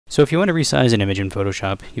So if you want to resize an image in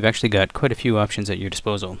Photoshop, you've actually got quite a few options at your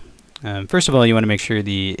disposal. First of all, you want to make sure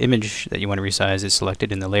the image that you want to resize is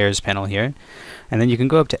selected in the Layers panel here, and then you can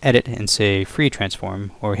go up to Edit and say Free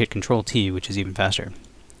Transform, or hit Ctrl-T, which is even faster.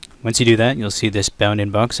 Once you do that, you'll see this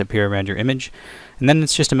bound-in box appear around your image, and then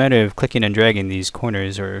it's just a matter of clicking and dragging these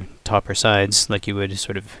corners or top or sides like you would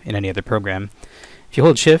sort of in any other program. If you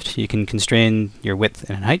hold Shift, you can constrain your width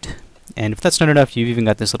and height, and if that's not enough, you've even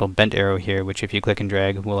got this little bent arrow here, which if you click and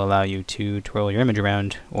drag will allow you to twirl your image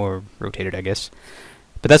around, or rotate it, I guess.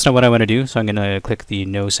 But that's not what I want to do, so I'm going to click the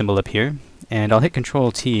No symbol up here, and I'll hit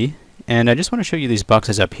Ctrl-T, and I just want to show you these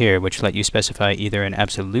boxes up here, which let you specify either an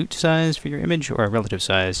absolute size for your image or a relative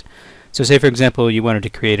size. So say, for example, you wanted to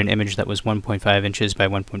create an image that was 1.5 inches by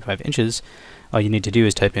 1.5 inches. All you need to do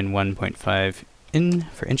is type in 1.5 in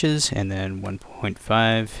for inches, and then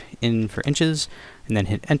 1.5 in for inches, and then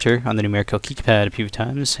hit Enter on the numerical keypad a few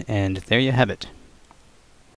times, and there you have it.